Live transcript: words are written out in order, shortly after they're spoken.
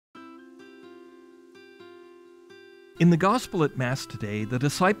In the Gospel at Mass today, the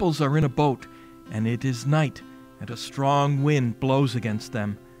disciples are in a boat, and it is night, and a strong wind blows against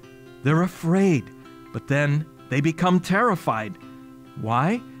them. They're afraid, but then they become terrified.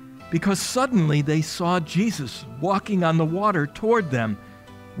 Why? Because suddenly they saw Jesus walking on the water toward them.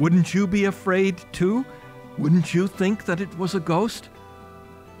 Wouldn't you be afraid too? Wouldn't you think that it was a ghost?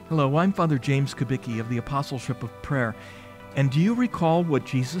 Hello, I'm Father James Kubicki of the Apostleship of Prayer, and do you recall what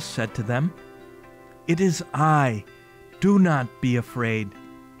Jesus said to them? "It is I. Do not be afraid."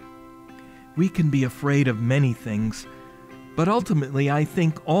 We can be afraid of many things, but ultimately I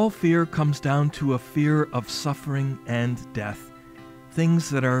think all fear comes down to a fear of suffering and death,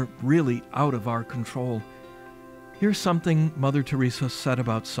 things that are really out of our control. Here's something Mother Teresa said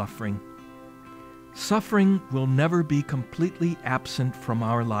about suffering. Suffering will never be completely absent from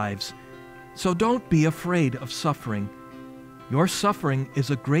our lives, so don't be afraid of suffering. Your suffering is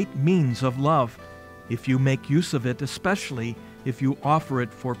a great means of love, if you make use of it, especially if you offer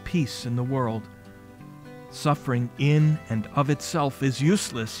it for peace in the world. Suffering in and of itself is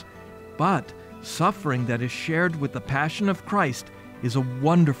useless, but suffering that is shared with the passion of Christ is a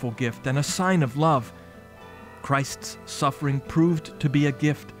wonderful gift and a sign of love. Christ's suffering proved to be a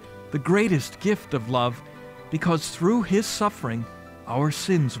gift, the greatest gift of love, because through his suffering, our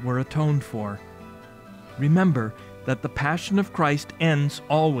sins were atoned for. Remember that the passion of Christ ends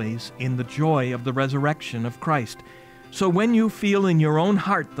always in the joy of the resurrection of Christ. So when you feel in your own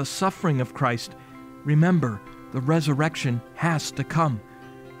heart the suffering of Christ, remember the resurrection has to come.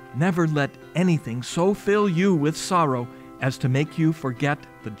 Never let anything so fill you with sorrow as to make you forget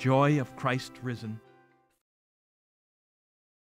the joy of Christ risen.